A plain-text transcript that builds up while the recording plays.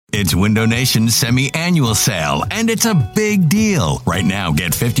It's Window Nation's semi-annual sale, and it's a big deal. Right now,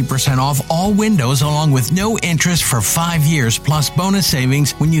 get 50% off all windows along with no interest for 5 years plus bonus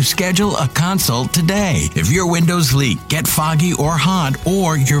savings when you schedule a consult today. If your windows leak, get foggy or hot,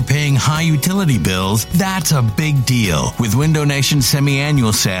 or you're paying high utility bills, that's a big deal. With Window Nation's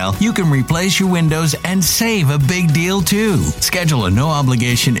semi-annual sale, you can replace your windows and save a big deal too. Schedule a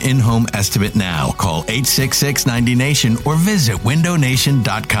no-obligation in-home estimate now. Call 866-90NATION or visit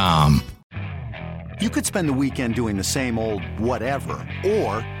windownation.com. You could spend the weekend doing the same old whatever,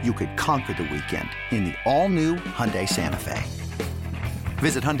 or you could conquer the weekend in the all-new Hyundai Santa Fe.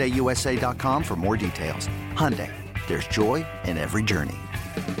 Visit HyundaiUSA.com for more details. Hyundai, there's joy in every journey.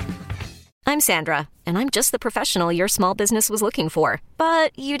 I'm Sandra, and I'm just the professional your small business was looking for.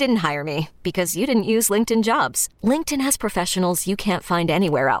 But you didn't hire me because you didn't use LinkedIn Jobs. LinkedIn has professionals you can't find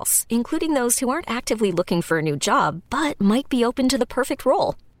anywhere else, including those who aren't actively looking for a new job, but might be open to the perfect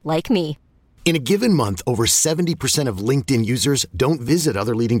role, like me. In a given month, over 70% of LinkedIn users don't visit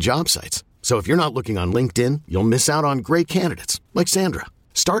other leading job sites. So if you're not looking on LinkedIn, you'll miss out on great candidates like Sandra.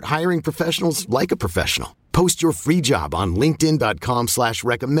 Start hiring professionals like a professional. Post your free job on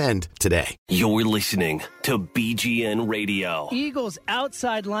linkedin.com/recommend today. You're listening to BGN Radio. Eagles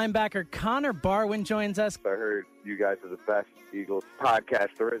outside linebacker Connor Barwin joins us. I heard you guys are the best Eagles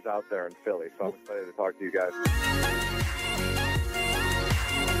podcast there is out there in Philly, so I'm excited to talk to you guys.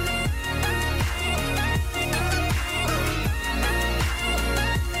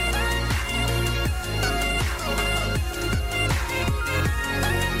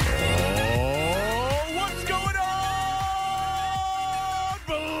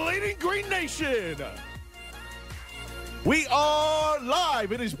 Green Nation. We are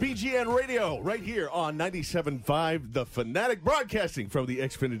live. It is BGN Radio right here on 97.5 The Fanatic, broadcasting from the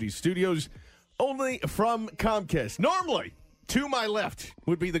Xfinity Studios, only from Comcast. Normally, to my left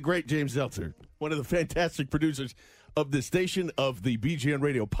would be the great James Zeltzer, one of the fantastic producers of the station, of the BGN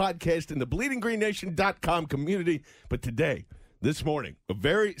Radio podcast, and the BleedingGreenNation.com community. But today, this morning, a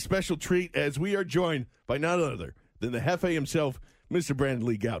very special treat as we are joined by none other than the Hefe himself, Mr. Brandon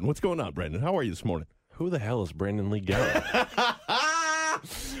Lee Gowton. What's going on, Brandon? How are you this morning? Who the hell is Brandon Lee Gowton?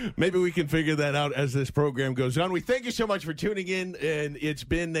 Maybe we can figure that out as this program goes on. We thank you so much for tuning in, and it's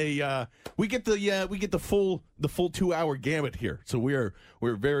been we get the full 2-hour gamut here. So we're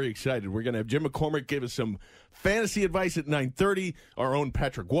very excited. We're gonna have Jim McCormick give us some fantasy advice at 9:30. Our own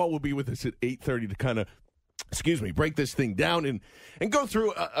Patrick Wall will be with us at 8:30 to kind of break this thing down and go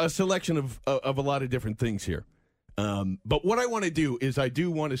through a selection of a lot of different things here. But what I want to do is I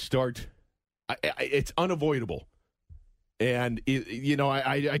do want to start. It's unavoidable, and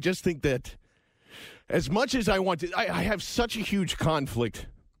I just think that as much as I want to, I have such a huge conflict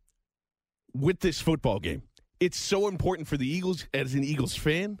with this football game. It's so important for the Eagles as an Eagles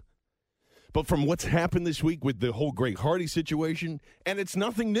fan, but from what's happened this week with the whole Greg Hardy situation, and it's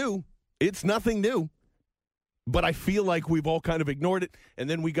nothing new. It's nothing new. But I feel like we've all kind of ignored it. And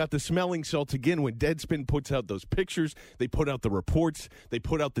then we got the smelling salts again when Deadspin puts out those pictures. They put out the reports. They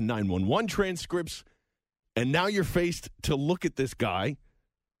put out the 911 transcripts. And now you're faced to look at this guy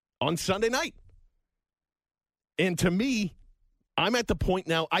on Sunday night. And to me, I'm at the point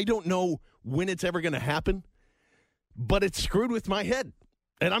now, I don't know when it's ever going to happen, but it's screwed with my head.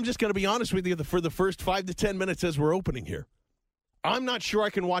 And I'm just going to be honest with you for the first 5 to 10 minutes as we're opening here. I'm not sure I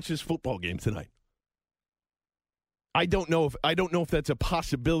can watch this football game tonight. I don't know if that's a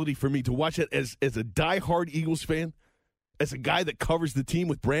possibility for me to watch it as a diehard Eagles fan, as a guy that covers the team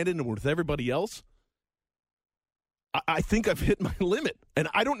with Brandon and with everybody else. I think I've hit my limit, and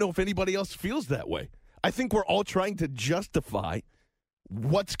I don't know if anybody else feels that way. I think we're all trying to justify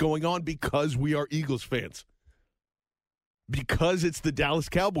what's going on because we are Eagles fans. Because it's the Dallas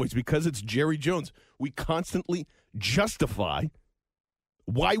Cowboys, because it's Jerry Jones. We constantly justify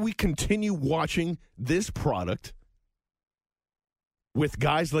why we continue watching this product with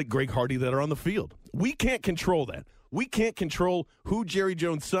guys like Greg Hardy that are on the field. We can't control that. We can't control who Jerry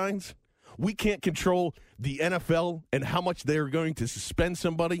Jones signs. We can't control the NFL and how much they're going to suspend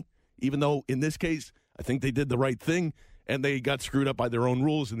somebody, even though in this case, I think they did the right thing and they got screwed up by their own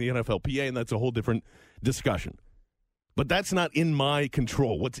rules in the NFLPA, and that's a whole different discussion. But that's not in my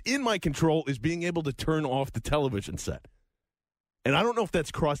control. What's in my control is being able to turn off the television set. And I don't know if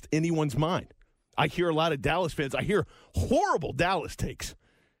that's crossed anyone's mind. I hear a lot of Dallas fans. I hear horrible Dallas takes.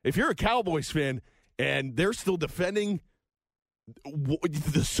 If you're a Cowboys fan and they're still defending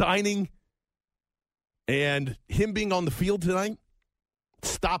the signing and him being on the field tonight,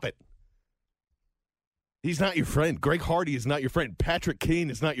 stop it. He's not your friend. Greg Hardy is not your friend. Patrick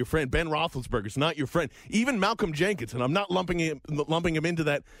Kane is not your friend. Ben Roethlisberger is not your friend. Even Malcolm Jenkins, and I'm not lumping him into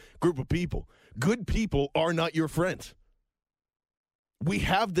that group of people. Good people are not your friends. We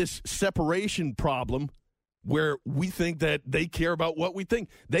have this separation problem where we think that they care about what we think.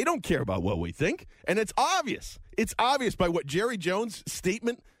 They don't care about what we think, and it's obvious. It's obvious by what Jerry Jones'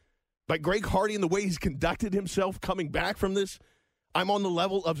 statement, by Greg Hardy and the way he's conducted himself coming back from this. I'm on the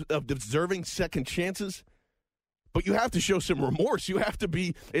level of deserving second chances. But you have to show some remorse. You have to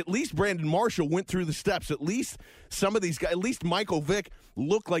be, at least Brandon Marshall went through the steps. At least some of these guys, at least Michael Vick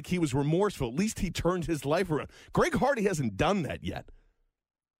looked like he was remorseful. At least he turned his life around. Greg Hardy hasn't done that yet.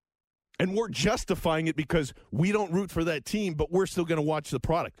 And we're justifying it because we don't root for that team, but we're still going to watch the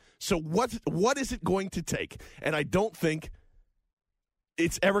product. So what is it going to take? And I don't think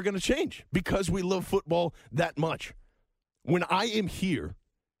it's ever going to change because we love football that much. When I am here,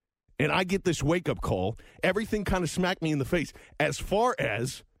 and I get this wake-up call, everything kind of smacked me in the face. As far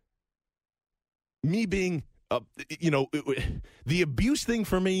as me being, the abuse thing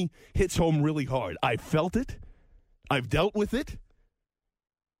for me hits home really hard. I felt it. I've dealt with it.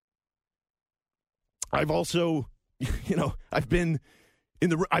 I've also, I've been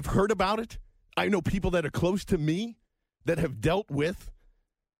I've heard about it. I know people that are close to me that have dealt with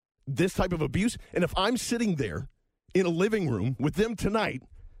this type of abuse. And if I'm sitting there in a living room with them tonight,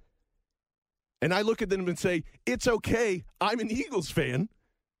 and I look at them and say, it's okay, I'm an Eagles fan,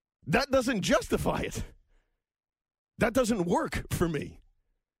 that doesn't justify it. That doesn't work for me.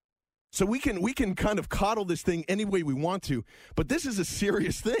 So we can kind of coddle this thing any way we want to, but this is a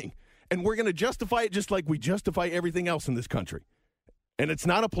serious thing. And we're going to justify it just like we justify everything else in this country. And it's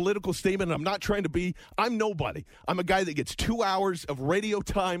not a political statement. I'm not trying to be. I'm nobody. I'm a guy that gets 2 hours of radio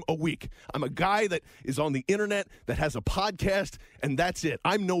time a week. I'm a guy that is on the internet, that has a podcast, and that's it.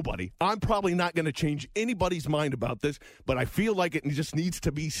 I'm nobody. I'm probably not going to change anybody's mind about this, but I feel like it just needs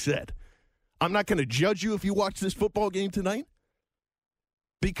to be said. I'm not going to judge you if you watch this football game tonight,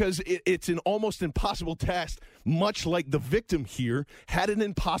 because it's an almost impossible task, much like the victim here had an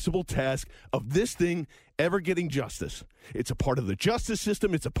impossible task of this thing ever getting justice. It's a part of the justice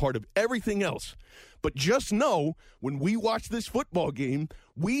system. It's a part of everything else. But just know, when we watch this football game,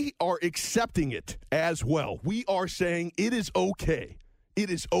 we are accepting it as well. We are saying it is okay.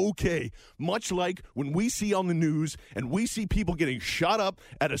 It is okay. Much like when we see on the news and we see people getting shot up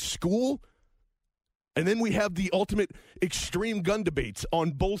at a school. And then we have the ultimate extreme gun debates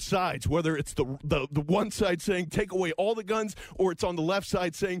on both sides, whether it's the one side saying take away all the guns or it's on the left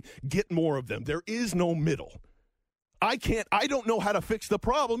side saying get more of them. There is no middle. I don't know how to fix the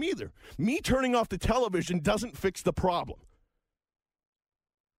problem either. Me turning off the television doesn't fix the problem.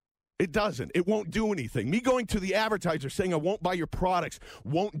 It doesn't. It won't do anything. Me going to the advertiser saying I won't buy your products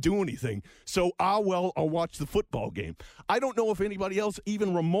won't do anything. So I'll watch the football game. I don't know if anybody else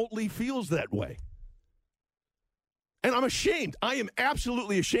even remotely feels that way. And I'm ashamed. I am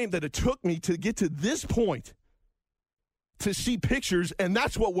absolutely ashamed that it took me to get to this point to see pictures, and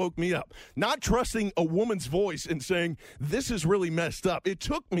that's what woke me up. Not trusting a woman's voice and saying, this is really messed up. It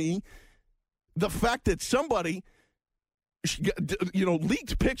took me the fact that somebody,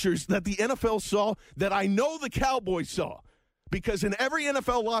 leaked pictures that the NFL saw that I know the Cowboys saw. Because in every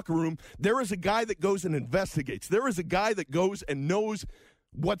NFL locker room, there is a guy that goes and investigates. There is a guy that goes and knows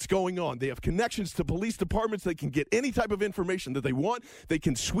what's going on. They have connections to police departments. They can get any type of information that they want. They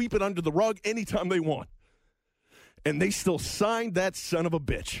can sweep it under the rug anytime they want. And they still signed that son of a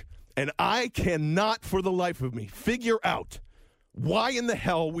bitch. And I cannot for the life of me figure out why in the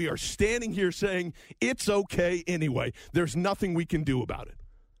hell we are standing here saying it's okay anyway. There's nothing we can do about it.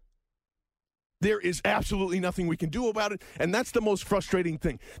 There is absolutely nothing we can do about it, and that's the most frustrating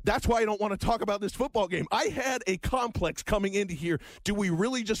thing. That's why I don't want to talk about this football game. I had a complex coming into here. Do we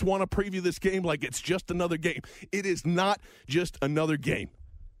really just want to preview this game like it's just another game? It is not just another game.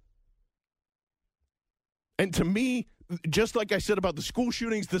 And to me, just like I said about the school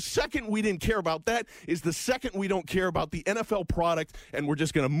shootings, the second we didn't care about that is the second we don't care about the NFL product, and we're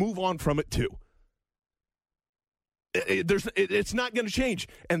just going to move on from it too. It's not going to change.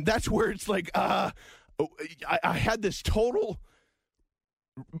 And that's where it's like, I had this total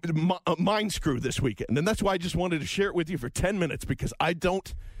mind screw this weekend. And that's why I just wanted to share it with you for 10 minutes, because I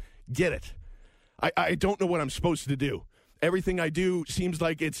don't get it. I don't know what I'm supposed to do. Everything I do seems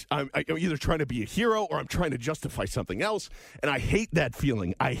like I'm either trying to be a hero or I'm trying to justify something else. And I hate that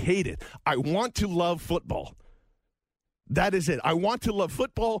feeling. I hate it. I want to love football. That is it. I want to love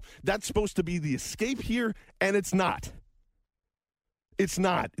football. That's supposed to be the escape here, and it's not. It's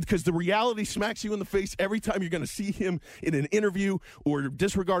not, because the reality smacks you in the face every time you're going to see him in an interview or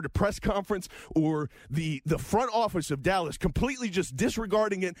disregard a press conference, or the front office of Dallas completely just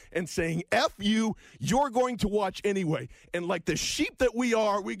disregarding it and saying, F you, you're going to watch anyway. And like the sheep that we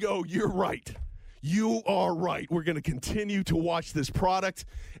are, we go, you're right. You are right. We're going to continue to watch this product,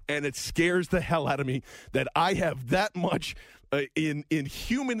 and it scares the hell out of me that I have that much in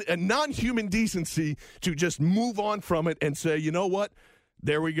human and non-human decency to just move on from it and say, you know what?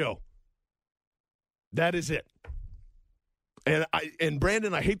 There we go. That is it. And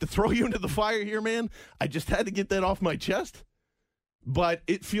Brandon, I hate to throw you into the fire here, man. I just had to get that off my chest. But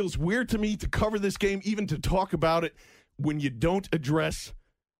it feels weird to me to cover this game, even to talk about it, when you don't address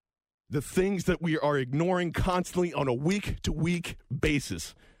the things that we are ignoring constantly on a week-to-week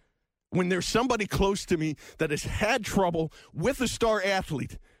basis. When there's somebody close to me that has had trouble with a star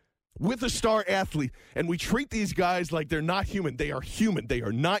athlete, and we treat these guys like they're not human. They are human. They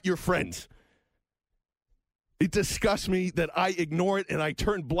are not your friends. It disgusts me that I ignore it and I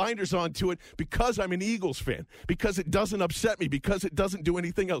turn blinders onto it because I'm an Eagles fan, because it doesn't upset me, because it doesn't do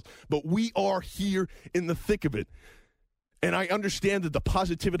anything else. But we are here in the thick of it. And I understand that the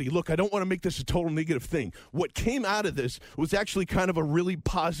positivity, look, I don't want to make this a total negative thing. What came out of this was actually kind of a really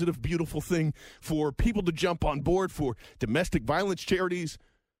positive, beautiful thing for people to jump on board, for domestic violence charities.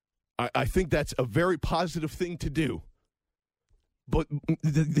 I think that's a very positive thing to do. But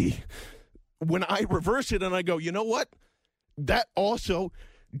when I reverse it and I go, you know what? That also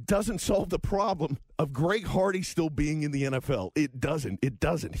doesn't solve the problem of Greg Hardy still being in the NFL. It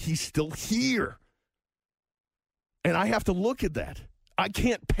doesn't. He's still here. And I have to look at that. I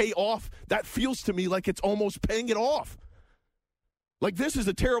can't pay off. That feels to me like it's almost paying it off. Like, this is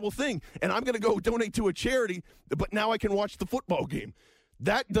a terrible thing, and I'm going to go donate to a charity, but now I can watch the football game.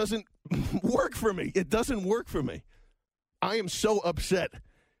 That doesn't work for me. It doesn't work for me. I am so upset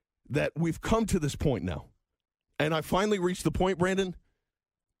that we've come to this point now. And I finally reached the point, Brandon,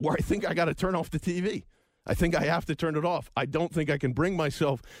 where I think I got to turn off the TV. I think I have to turn it off. I don't think I can bring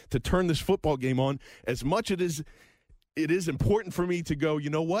myself to turn this football game on. As much it is important for me to go, you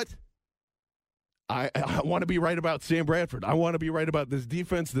know what? I want to be right about Sam Bradford. I want to be right about this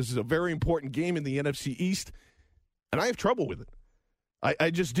defense. This is a very important game in the NFC East, and I have trouble with it.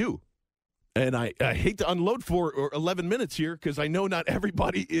 I just do. And I hate to unload for 11 minutes here because I know not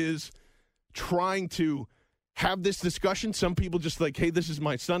everybody is trying to have this discussion. Some people just like, hey, this is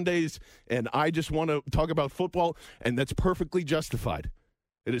my Sundays, and I just want to talk about football, and that's perfectly justified.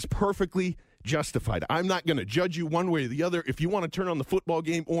 It is perfectly justified. I'm not going to judge you one way or the other if you want to turn on the football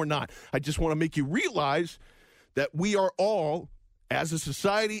game or not. I just want to make you realize that we are all, as a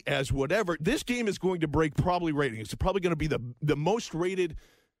society, as whatever, this game is going to break probably ratings. It's probably going to be the most rated,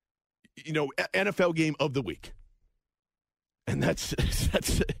 NFL game of the week. And that's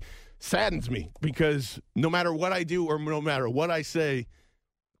saddens me because no matter what I do or no matter what I say,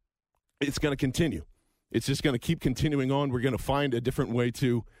 it's going to continue. It's just going to keep continuing on. We're going to find a different way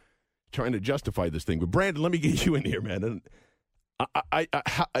to trying to justify this thing. But Brandon, let me get you in here, man. And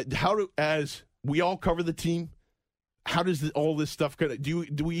as we all cover the team, how does all this stuff kind of do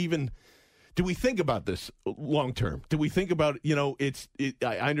we think about this long term? Do we think about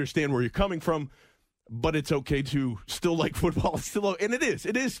I understand where you're coming from, but it's okay to still like football. And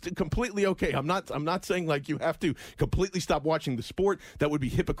it is completely okay. I'm not saying like you have to completely stop watching the sport. That would be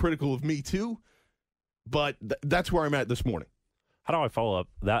hypocritical of me too. But that's where I'm at this morning. How do I follow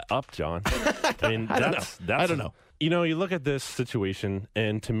that up, John? I mean, I don't know. You look at this situation,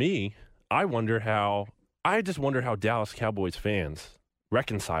 and to me, I just wonder how Dallas Cowboys fans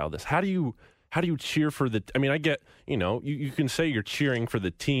reconcile this. How do you cheer for the – I mean, I get, you can say you're cheering for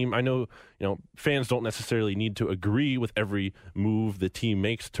the team. I know, fans don't necessarily need to agree with every move the team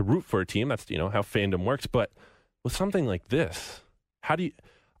makes to root for a team. That's, how fandom works. But with something like this,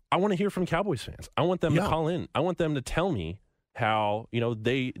 I want to hear from Cowboys fans. I want them to call in. I want them to tell me how,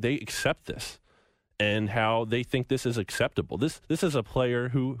 they accept this and how they think this is acceptable. This is a player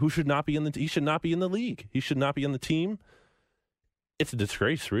who should not be he should not be in the league. He should not be in the team. It's a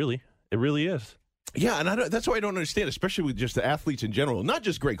disgrace, really. It really is. Yeah, and that's why I don't understand, especially with just the athletes in general, not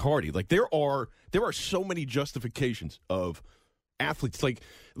just Greg Hardy. Like there are so many justifications of athletes. Like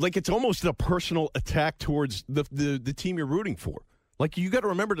it's almost a personal attack towards the team you're rooting for. Like you got to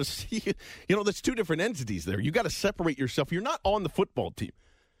remember to see, there's two different entities there. You got to separate yourself. You're not on the football team.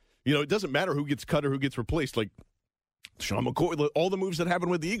 It doesn't matter who gets cut or who gets replaced. Like Sean McCoy, all the moves that happen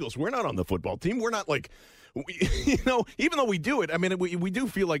with the Eagles, we're not on the football team. We're not like, even though we do it, I mean, we do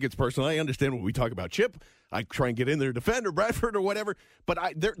feel like it's personal. I understand when we talk about Chip. I try and get in there, defend or Bradford or whatever, but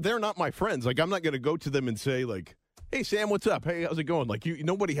they're not my friends. Like I'm not going to go to them and say like, Hey, Sam, what's up? Hey, how's it going? Like,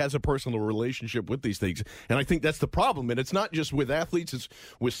 nobody has a personal relationship with these things. And I think that's the problem. And it's not just with athletes, it's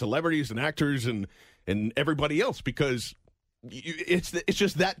with celebrities and actors and everybody else, because it's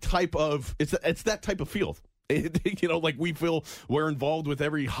just that type of, it's that type of field. Like we feel we're involved with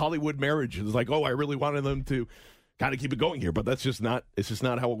every Hollywood marriage. It's like, oh, I really wanted them to kind of keep it going here, but it's just not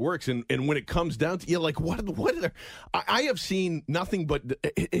how it works. And when it comes down to, like, what are there? I have seen nothing but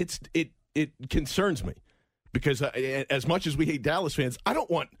it concerns me, because as much as we hate Dallas fans, I don't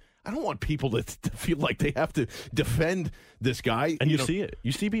want people to feel like they have to defend this guy. And you see it.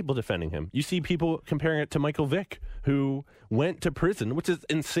 You see people defending him. You see people comparing it to Michael Vick, who went to prison, which is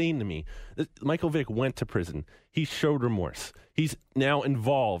insane to me. Michael Vick went to prison. He showed remorse. He's now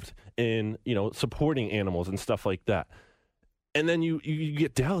involved in, supporting animals and stuff like that. And then you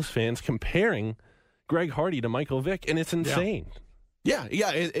get Dallas fans comparing Greg Hardy to Michael Vick, and it's insane. Yeah.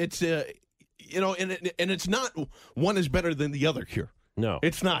 It's and it's not one is better than the other here. No,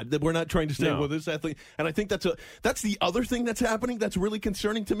 it's not. We're not trying to say, well, this athlete. And I think that's the other thing that's happening that's really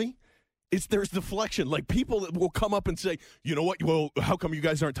concerning to me. There's deflection. Like, people that will come up and say, you know what? Well, how come you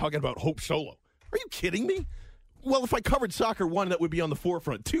guys aren't talking about Hope Solo? Are you kidding me? Well, if I covered soccer, 1, that would be on the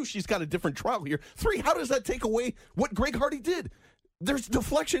forefront. 2, she's got a different trial here. 3, how does that take away what Greg Hardy did? There's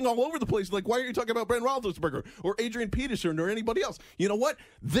deflection all over the place. Like, why are you talking about Brent Roethlisberger or Adrian Peterson or anybody else? You know what?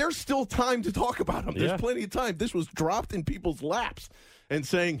 There's still time to talk about them. There's plenty of time. This was dropped in people's laps and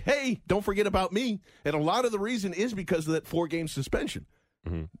saying, hey, don't forget about me. And a lot of the reason is because of that 4-game suspension.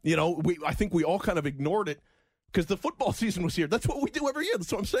 Mm-hmm. I think we all kind of ignored it because the football season was here. That's what we do every year.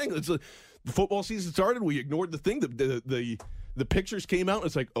 That's what I'm saying. The football season started. We ignored the thing. The pictures came out. And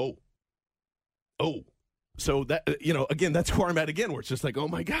it's like, oh. So that, again, that's where I'm at again, where it's just like, oh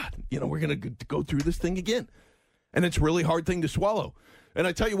my God, we're going to go through this thing again. And it's a really hard thing to swallow. And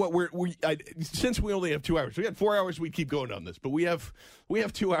I tell you what, since we only have 2 hours, we had 4 hours, we'd keep going on this, but we have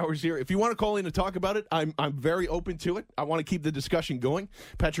 2 hours here. If you want to call in and talk about it, I'm very open to it. I want to keep the discussion going.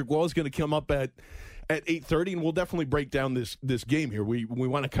 Patrick Wall is going to come up at 8:30, and we'll definitely break down this game here. We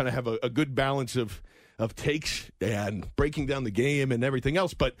want to kind of have a good balance of takes and breaking down the game and everything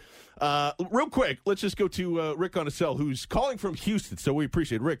else. But real quick, let's just go to Rick on a cell, who's calling from Houston. So we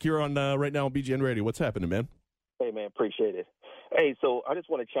appreciate it. Rick, you're on right now on BGN Radio. What's happening, man? Hey, man, appreciate it. Hey, so I just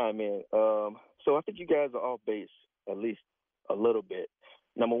want to chime in. So I think you guys are off base at least a little bit.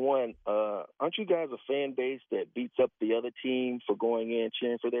 Number one, aren't you guys a fan base that beats up the other team for going in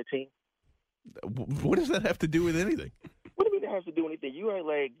cheering for their team? What does that have to do with anything? What do you mean it has to do with anything? You act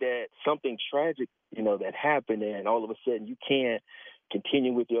like that something tragic, that happened, and all of a sudden you can't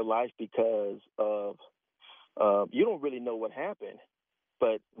continue with your life because of you don't really know what happened.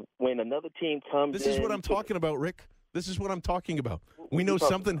 But when another team comes This is what I'm talking about, Rick. This is what I'm talking about. We know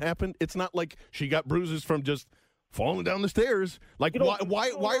something happened. It's not like she got bruises from just falling down the stairs. Like,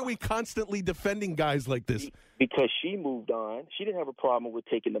 why are we constantly defending guys like this? Because she moved on. She didn't have a problem with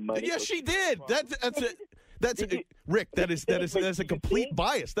taking the money. Yes, she did. That's Rick. That is a complete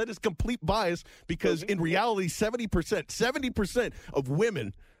bias. That is complete bias because in reality, 70% of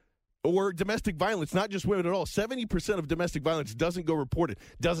women or domestic violence, not just women at all, 70% of domestic violence doesn't go reported,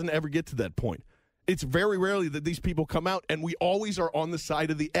 doesn't ever get to that point. It's very rarely that these people come out, and we always are on the side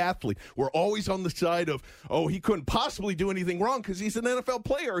of the athlete. We're always on the side of, oh, he couldn't possibly do anything wrong because he's an NFL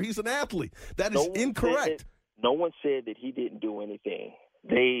player. He's an athlete. That is incorrect. No one said that he didn't do anything.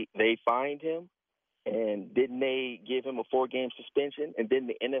 They fined him, and didn't they give him a 4-game suspension? And then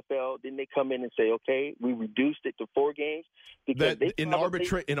the NFL, didn't they come in and say, okay, we reduced it to 4 games? Because in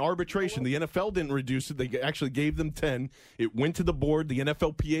arbitration, the NFL didn't reduce it. They actually gave them 10. It went to the board, the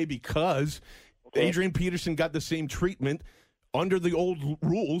NFLPA, because Adrian Peterson got the same treatment under the old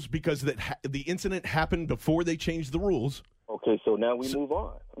rules because the incident happened before they changed the rules. Okay, so now we move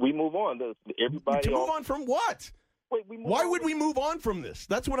on. We move on. Everybody to move on from what? Why would we move on from this?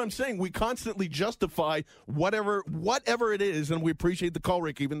 That's what I'm saying. We constantly justify whatever it is, and we appreciate the call,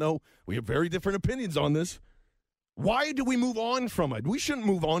 Rick, even though we have very different opinions on this. Why do we move on from it? We shouldn't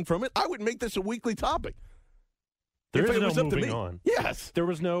move on from it. I would make this a weekly topic. There is no moving on. Yes. There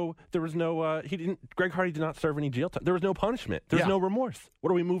was no, Greg Hardy did not serve any jail time. There was no punishment. There's no remorse.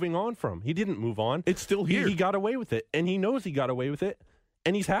 What are we moving on from? He didn't move on. It's still here. He got away with it, and he knows he got away with it,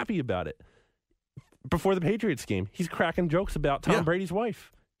 and he's happy about it. Before the Patriots game, he's cracking jokes about Tom Brady's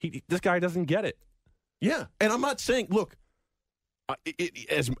wife. This guy doesn't get it. Yeah, and I'm not saying, look,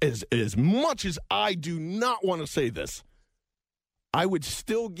 as much as I do not want to say this, I would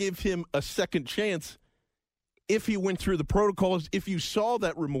still give him a second chance if he went through the protocols, if you saw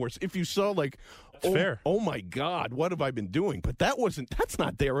that remorse, if you saw like, fair. Oh my God, what have I been doing? But that's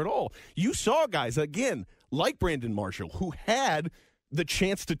not there at all. You saw guys, again, like Brandon Marshall, who had the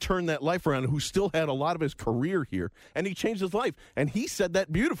chance to turn that life around, who still had a lot of his career here, and he changed his life. And he said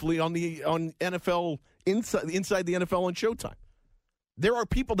that beautifully on NFL, inside the NFL on Showtime. There are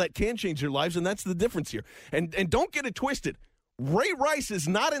people that can change their lives, and that's the difference here. And don't get it twisted. Ray Rice is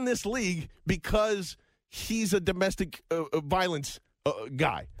not in this league because he's a domestic violence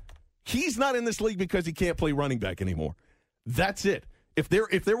guy. He's not in this league because he can't play running back anymore. That's it. If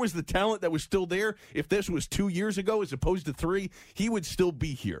there was the talent that was still there, if this was 2 years ago as opposed to 3, he would still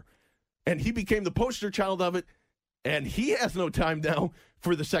be here. And he became the poster child of it, and he has no time now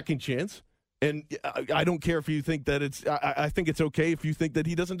for the second chance. And I don't care if you think that I think it's okay if you think that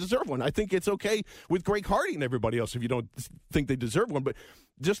he doesn't deserve one. I think it's okay with Greg Hardy and everybody else if you don't think they deserve one. But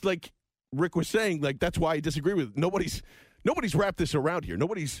just like Rick was saying, like that's why I disagree with it. Nobody's wrapped this around here.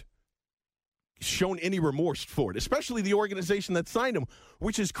 Nobody's shown any remorse for it, especially the organization that signed him,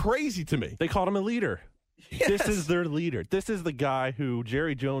 which is crazy to me. They called him a leader. Yes. This is their leader. This is the guy who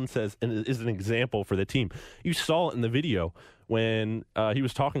Jerry Jones says is an example for the team. You saw it in the video when he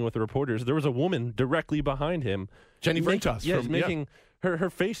was talking with the reporters. There was a woman directly behind him. Jenny Freitas. Making her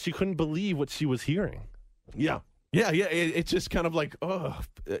face, she couldn't believe what she was hearing. Yeah. It's just kind of like,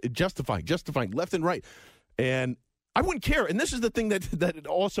 justifying left and right. And I wouldn't care. And this is the thing that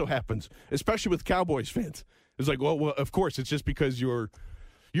also happens, especially with Cowboys fans. It's like, well, of course, it's just because you're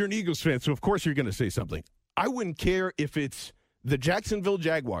an Eagles fan, so of course you're going to say something. I wouldn't care if it's the Jacksonville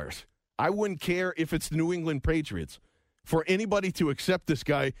Jaguars. I wouldn't care if it's the New England Patriots. For anybody to accept this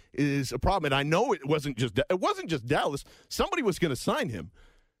guy is a problem. And I know it wasn't just Dallas. Somebody was going to sign him.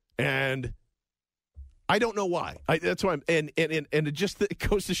 And I don't know why. That's why it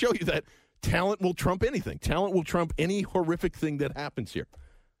goes to show you that talent will trump anything. Talent will trump any horrific thing that happens here.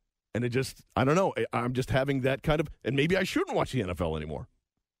 And I don't know. I'm just having that kind of, and maybe I shouldn't watch the NFL anymore.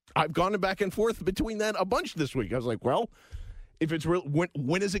 I've gone back and forth between that a bunch this week. I was like, well, if it's real,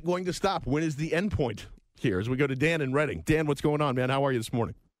 when is it going to stop? When is the end point here? As we go to Dan in Reading. Dan, what's going on, man? How are you this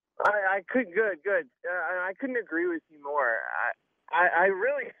morning? I couldn't agree with you more. I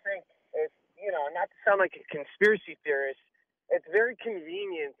really think it's, not to sound like a conspiracy theorist, it's very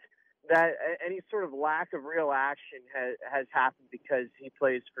convenient that any sort of lack of real action has happened because he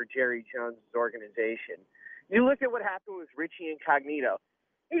plays for Jerry Jones' organization. You look at what happened with Richie Incognito.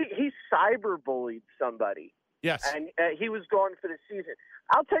 He cyberbullied somebody. Yes. And he was gone for the season.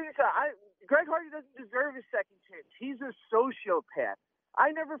 I'll tell you something. Greg Hardy doesn't deserve a second chance. He's a sociopath.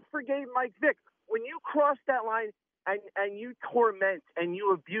 I never forgave Mike Vick. When you cross that line and you torment and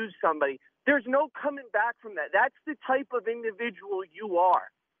you abuse somebody, there's no coming back from that. That's the type of individual you are.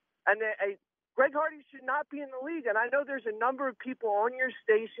 And Greg Hardy should not be in the league. And I know there's a number of people on your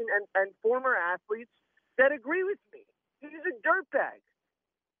station and former athletes that agree with me. He's a dirtbag.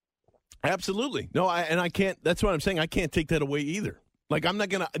 Absolutely. No, I can't. That's what I'm saying. I can't take that away either. Like, I'm not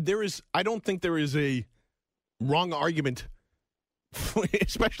going to. I don't think there is a wrong argument,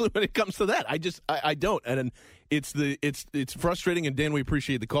 especially when it comes to that. I don't. And it's frustrating. And Dan, we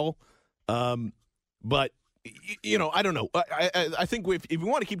appreciate the call. But, I don't know. I think if we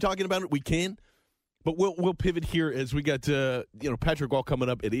want to keep talking about it, we can. But we'll pivot here as we got Patrick Wall coming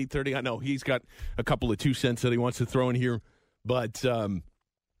up at 8:30. I know he's got a couple of 2 cents that he wants to throw in here, but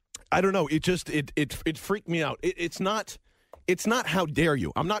I don't know. It freaked me out. It's not how dare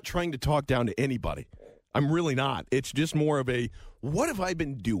you. I'm not trying to talk down to anybody. I'm really not. It's just more of a what have I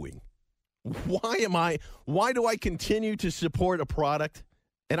been doing? Why do I continue to support a product?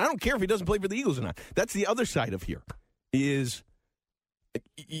 And I don't care if he doesn't play for the Eagles or not. That's the other side of here is.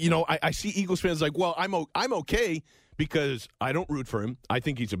 I see Eagles fans like, well, I'm okay because I don't root for him. I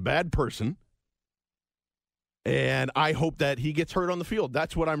think he's a bad person, and I hope that he gets hurt on the field.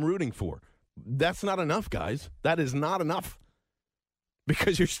 That's what I'm rooting for. That's not enough, guys. That is not enough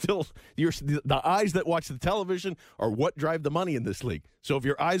because the eyes that watch the television are what drive the money in this league. So if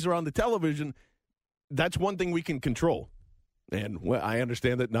your eyes are on the television, that's one thing we can control. And I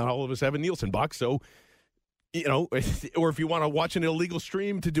understand that not all of us have a Nielsen box, so. Or if you want to watch an illegal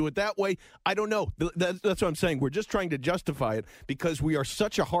stream to do it that way, I don't know. That's what I'm saying. We're just trying to justify it because we are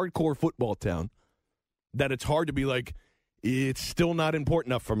such a hardcore football town that it's hard to be like, it's still not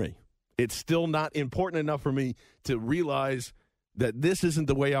important enough for me. It's still not important enough for me to realize that this isn't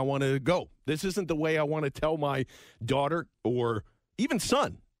the way I want to go. This isn't the way I want to tell my daughter or even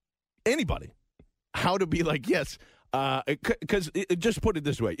son, anybody, how to be like, yes, because just put it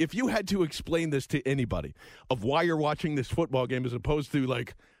this way, if you had to explain this to anybody of why you're watching this football game as opposed to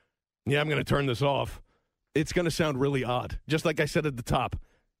like, yeah, I'm going to turn this off, it's going to sound really odd. Just like I said at the top,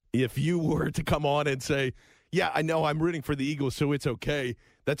 if you were to come on and say, yeah, I know I'm rooting for the Eagles, so it's okay,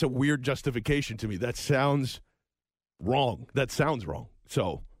 that's a weird justification to me. That sounds wrong.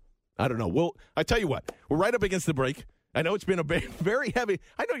 So, I don't know. Well, I tell you what, we're right up against the break. I know it's been a very heavy.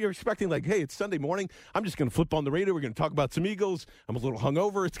 I know you're expecting like, hey, it's Sunday morning. I'm just going to flip on the radio. We're going to talk about some Eagles. I'm a little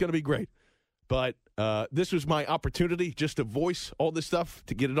hungover. It's going to be great. But this was my opportunity just to voice all this stuff,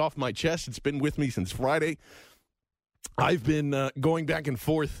 to get it off my chest. It's been with me since Friday. I've been going back and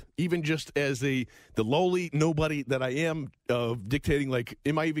forth, even just as the lowly nobody that I am, dictating, like,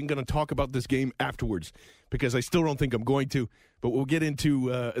 am I even going to talk about this game afterwards? Because I still don't think I'm going to. But we'll get into,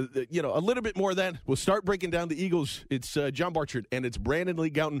 a little bit more of that. We'll start breaking down the Eagles. It's John Barchard, and it's Brandon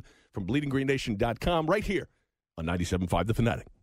Lee Gowton from BleedingGreenNation.com right here on 97.5 The Fanatic.